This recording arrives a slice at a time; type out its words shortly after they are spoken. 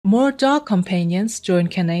More dog companions join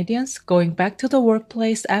Canadians going back to the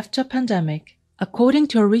workplace after pandemic. According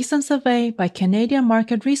to a recent survey by Canadian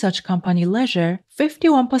market research company Leisure,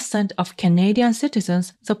 51% of Canadian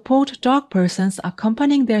citizens support dog persons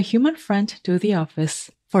accompanying their human friend to the office.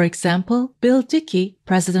 For example, Bill Dickey,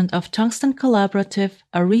 president of Tungsten Collaborative,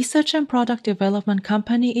 a research and product development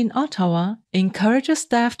company in Ottawa, encourages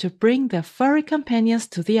staff to bring their furry companions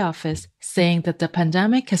to the office, saying that the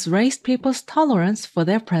pandemic has raised people's tolerance for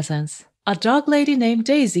their presence. A dog lady named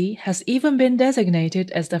Daisy has even been designated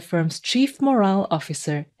as the firm's chief morale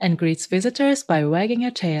officer and greets visitors by wagging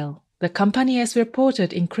her tail. The company has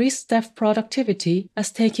reported increased staff productivity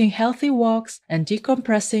as taking healthy walks and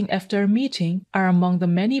decompressing after a meeting are among the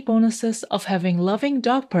many bonuses of having loving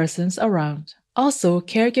dog persons around. Also,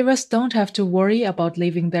 caregivers don't have to worry about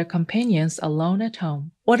leaving their companions alone at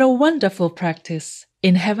home. What a wonderful practice!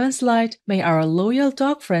 In heaven's light, may our loyal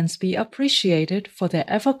dog friends be appreciated for their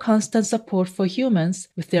ever-constant support for humans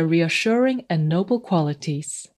with their reassuring and noble qualities.